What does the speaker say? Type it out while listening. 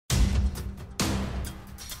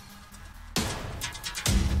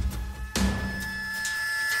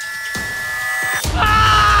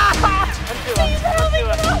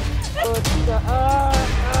For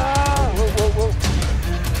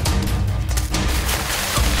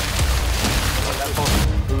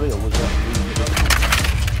real, was that?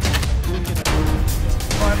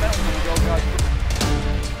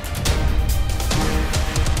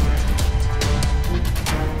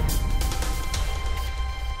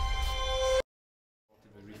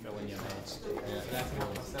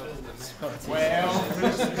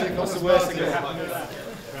 What's the worst thing that happened?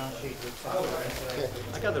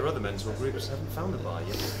 I gather other mental groups haven't found the bar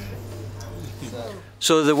yet.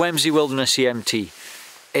 So the Wemsi Wilderness EMT,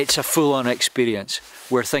 it's a full-on experience.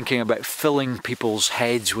 We're thinking about filling people's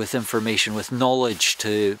heads with information, with knowledge,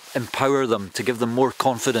 to empower them, to give them more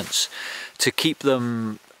confidence, to keep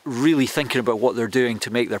them really thinking about what they're doing,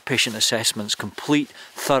 to make their patient assessments complete,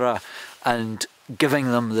 thorough, and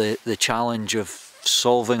giving them the challenge of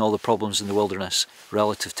solving all the problems in the wilderness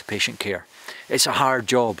relative to patient care. It's a hard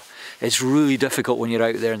job. It's really difficult when you're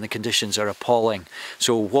out there and the conditions are appalling.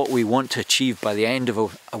 So what we want to achieve by the end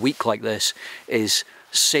of a week like this is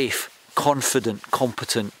safe, confident,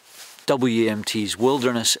 competent WEMTs,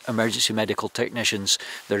 wilderness emergency medical technicians,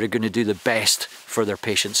 that are going to do the best for their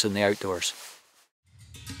patients in the outdoors.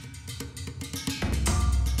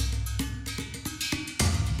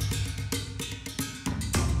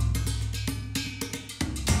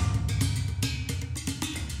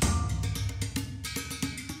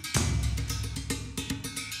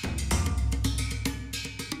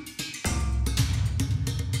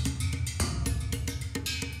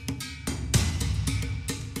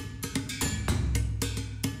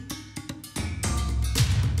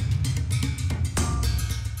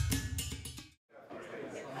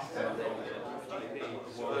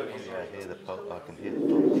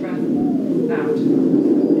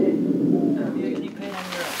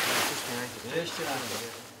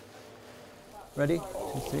 Ready? 2,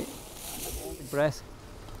 3. Big breath.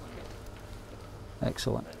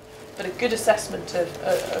 Excellent. But a good assessment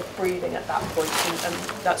of breathing at that point, and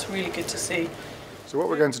that's really good to see. So what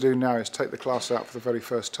we're going to do now is take the class out for the very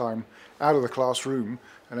first time, out of the classroom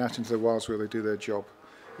and out into the wilds where they do their job.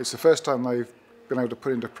 It's the first time they've been able to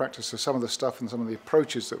put into practice some of the stuff and some of the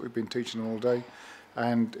approaches that we've been teaching them all day,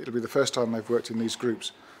 and it'll be the first time they've worked in these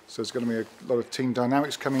groups. So there's going to be a lot of team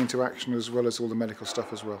dynamics coming into action, as well as all the medical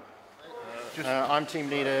stuff as well. I'm team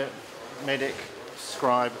leader, medic,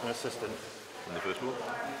 scribe and assistant. In the first one?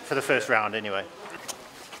 For the first round anyway.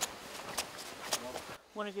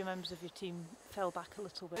 One of your members of your team fell back a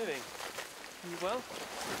little bit. Are you well?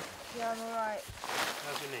 Yeah, I'm alright.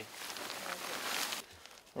 How's your knee?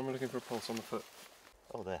 I'm looking for a pulse on the foot.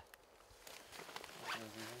 Oh, there.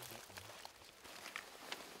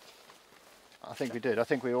 I think we did. I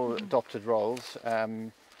think we all adopted roles.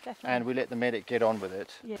 And we let the medic get on with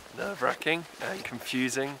it. Yeah. Nerve-wracking and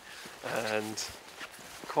confusing and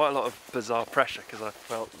quite a lot of bizarre pressure, because I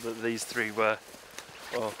felt that these three were,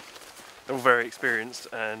 well, they're all very experienced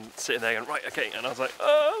and sitting there going, right, okay, and I was like,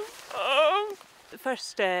 The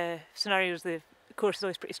first scenario was the course is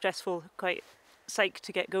always pretty stressful, quite psyched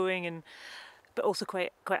to get going, but also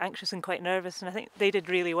quite anxious and quite nervous, and I think they did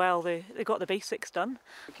really well. They got the basics done.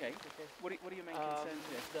 Okay. What are your main concerns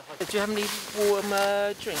here? Do you have any warm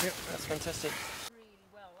drink? Yep. That's fantastic. Really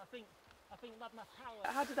well. I think not enough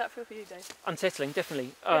How did that feel for you, Dave? Unsettling,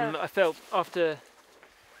 definitely. Yeah. I felt after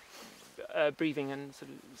breathing and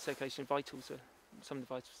sort of circulation vitals, some of the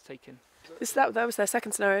vitals taken. That was their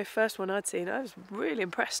second scenario. First one I'd seen. I was really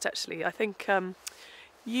impressed, actually. I think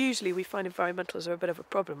usually we find environmentals are a bit of a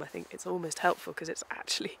problem. I think it's almost helpful because it's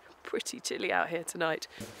actually pretty chilly out here tonight.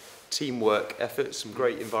 Teamwork effort, some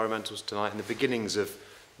great environmentals tonight, and the beginnings of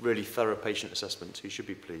really thorough patient assessments. You should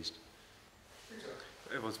be pleased.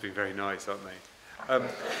 Everyone's been very nice, aren't they?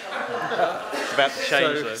 It's about to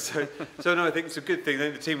change, so no, I think it's a good thing. I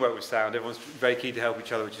think the teamwork was sound. Everyone's very keen to help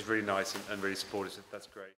each other, which is really nice and really supportive. That's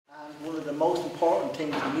great. And one of the most important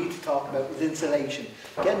things we need to talk about is insulation.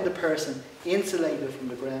 Getting the person insulated from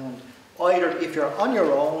the ground, either if you're on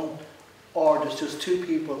your own, or there's just two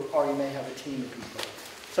people, or you may have a team of people.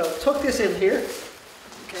 So tuck this in here,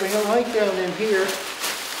 bring it right down in here.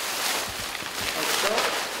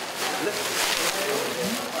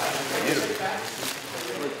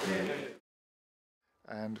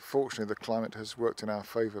 And fortunately the climate has worked in our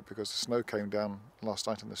favour, because the snow came down last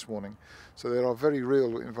night and this morning. So there are very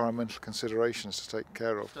real environmental considerations to take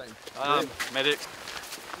care of. Medic,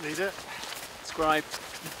 Leader, Scribe,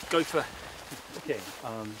 gopher. Okay,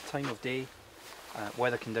 time of day,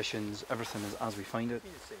 weather conditions, everything is as we find it.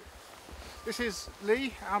 this is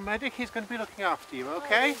Lee, our medic. He's going to be looking after you,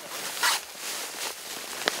 okay?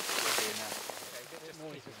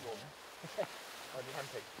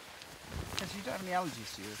 Because you don't have any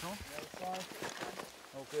allergies, do you, at all?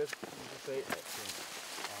 All good.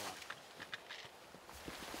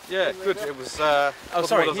 Yeah, good. It was. Oh,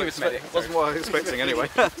 sorry, he was wasn't what I was expecting anyway.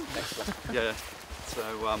 Yeah. So,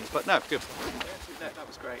 but no, good. That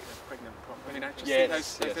was great. The pregnant prompt. I mean, just see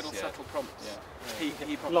those little subtle prompts. Yeah.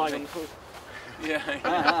 He lying on the floor.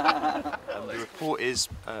 Yeah. The report is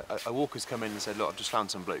a walker's come in and said, look, I've just found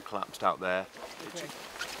some bloke collapsed out there.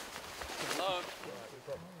 Hello.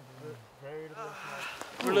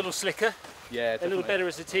 We're a little slicker. Yeah, definitely. A little better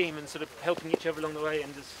as a team and sort of helping each other along the way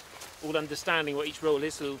and just all understanding what each role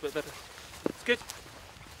is a little bit better. It's good.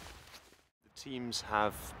 The teams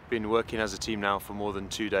have been working as a team now for more than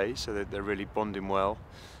 2 days, so they're really bonding well.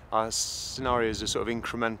 Our scenarios are sort of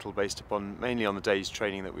incremental based upon mainly on the day's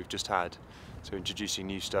training that we've just had. So introducing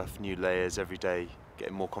new stuff, new layers every day,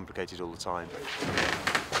 getting more complicated all the time.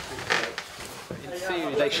 In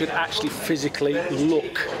theory, they should actually physically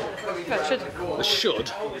look. They should.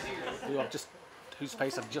 Whose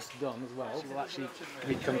face I've just done as well. Will actually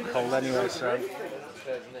become cold anyway. So.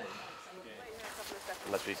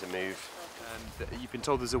 Lovely to move. You've been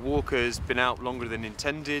told there's a walker who's been out longer than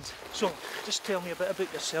intended. So, just tell me a bit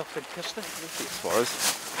about yourself and Kirsten. Suarez,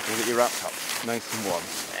 we'll get you wrapped up, nice and warm.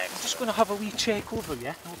 I'm just going to have a wee check over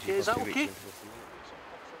you. Okay, is that okay?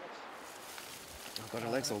 I've got her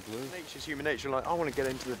legs all blue. Nature's human nature, like, I want to get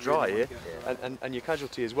into the dry here, and your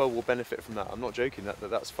casualty as well will benefit from that. I'm not joking,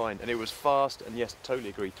 that's fine. And it was fast, and yes, totally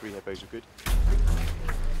agree, 3 hippos were good.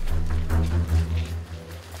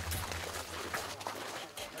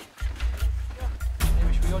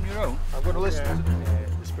 On your own? I've got a list.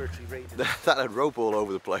 Respiratory rate. That had rope all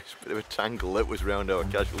over the place, bit of a tangle that was round our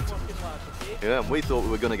casualty. Yeah, and we thought we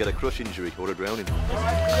were going to get a crush injury or a drowning.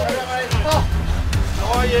 How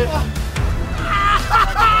are you?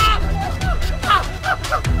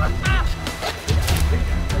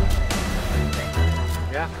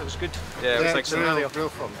 Yeah, it was good. Yeah, it was excellent. Real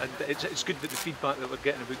fun. And it's good that the feedback that we're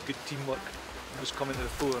getting about good teamwork was coming to the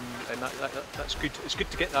fore, and that's good. It's good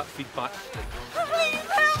to get that feedback. Please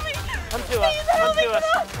help me! Come to us. Come to us.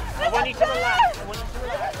 I want you to relax. I want you to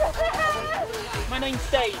relax. My name's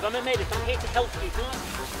Dave. I'm a medic. I'm here to help you.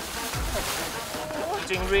 You're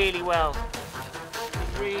doing really well.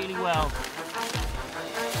 Really well.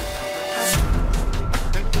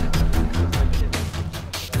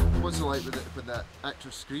 What's it like with that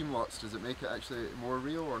actor scream lots? Does it make it actually more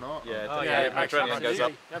real or not? Yeah, adrenaline goes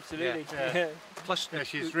up. Absolutely. Yeah. Plus,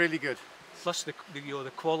 she's really good. Plus the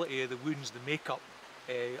quality of the wounds, the makeup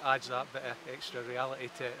adds that bit of extra reality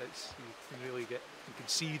to it. You can really you can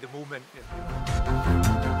see the moment.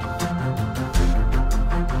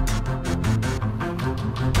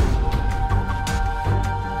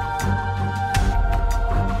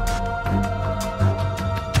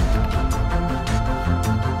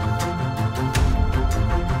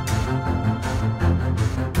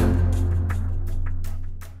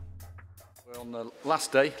 On the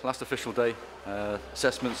last day, last official day,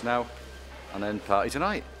 assessments now, and then party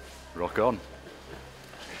tonight. Rock on.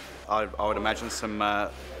 I would imagine some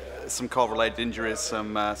core-related injuries,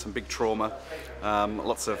 some big trauma,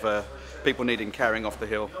 lots of people needing carrying off the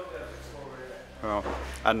hill,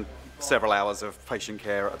 and several hours of patient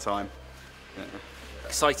care at a time. Yeah.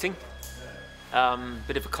 Exciting,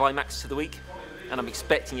 bit of a climax to the week, and I'm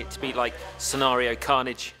expecting it to be like scenario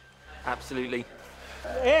carnage. Absolutely.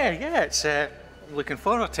 Yeah, it's looking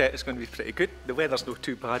forward to it. It's going to be pretty good. The weather's not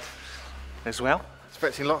too bad as well.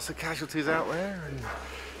 Expecting lots of casualties out there and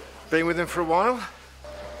being with them for a while.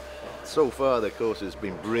 So far the course has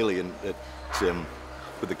been brilliant at,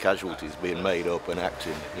 with the casualties being made up and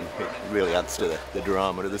acting. It really adds to the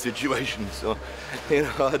drama of the situation. So, you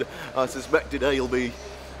know, I suspect today will be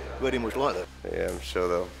very much like that. Yeah, I'm sure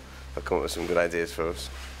they'll come up with some good ideas for us.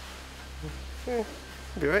 Yeah,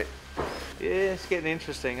 be right. Yeah, it's getting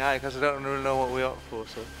interesting, because I don't really know what we're up for.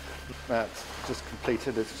 So that's just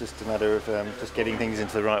completed. It's just a matter of just getting things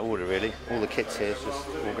into the right order, really. All the kits here, it's just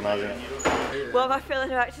organising it. What am I feeling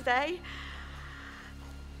about today?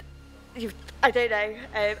 I don't know.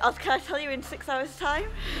 Can I tell you in 6 hours' time?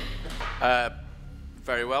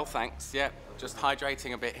 Very well, thanks. Yeah, just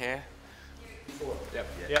hydrating a bit here. Yep.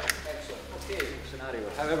 Okay, scenario.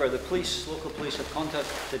 However, the local police have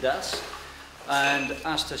contacted us and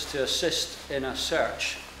asked us to assist in a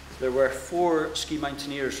search. There were 4 ski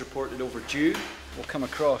mountaineers reported overdue. We'll come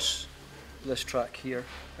across this track here,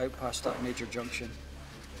 out past that major junction,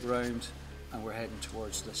 round, and we're heading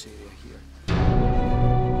towards this area here.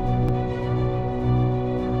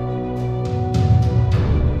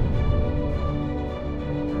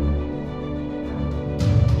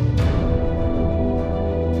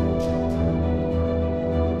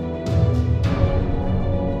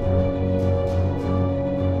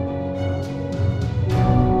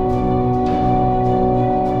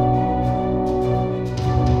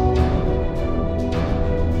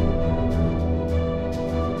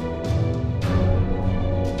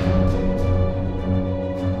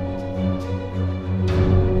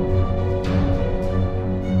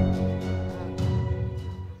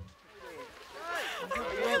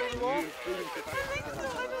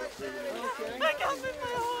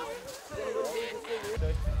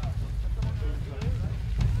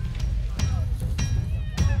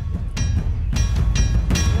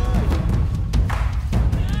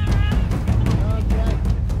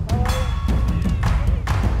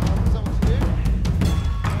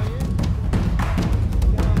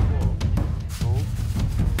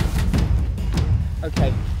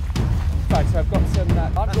 side, so I've got some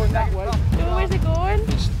that aren't going that way. Oh, where's it going?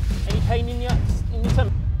 Any pain in your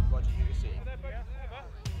tummy?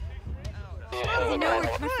 Does he know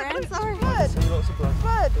where my friends are? Lots of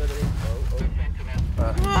blood.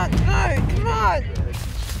 Come on, no, come on! A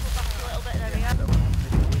little bit, there we go.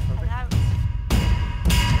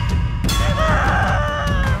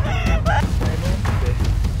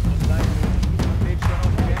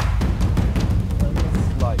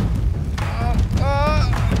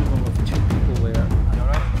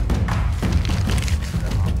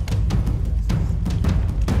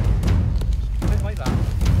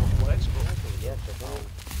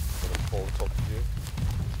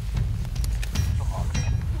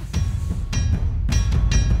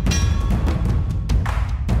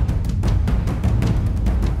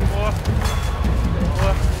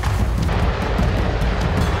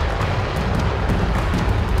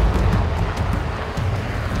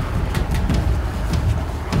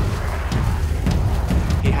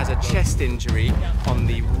 Chest injury on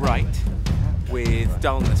the right with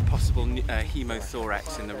dullness, possible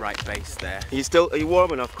hemothorax in the right base there. Are you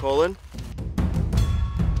warm enough, Colin?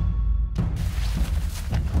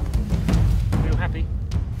 Feel happy?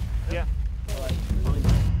 Yeah.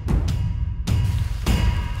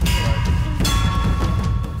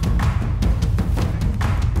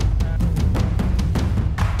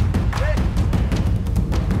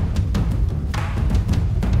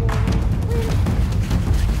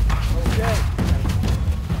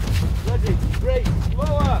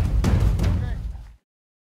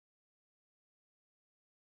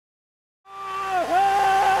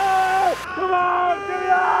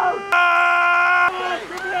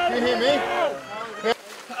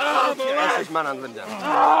 That's just manhandling down.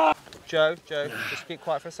 Joe, just keep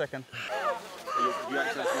quiet for a second. You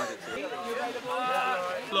actually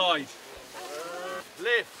Slide.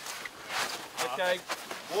 Lift. Okay.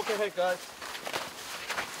 Walk ahead, guys.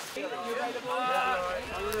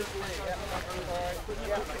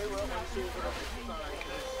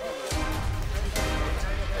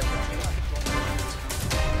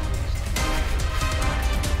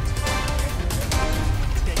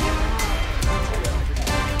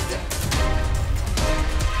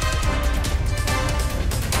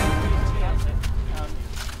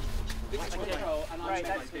 Right,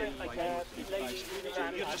 that's like a lady.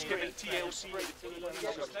 You're just giving TLC.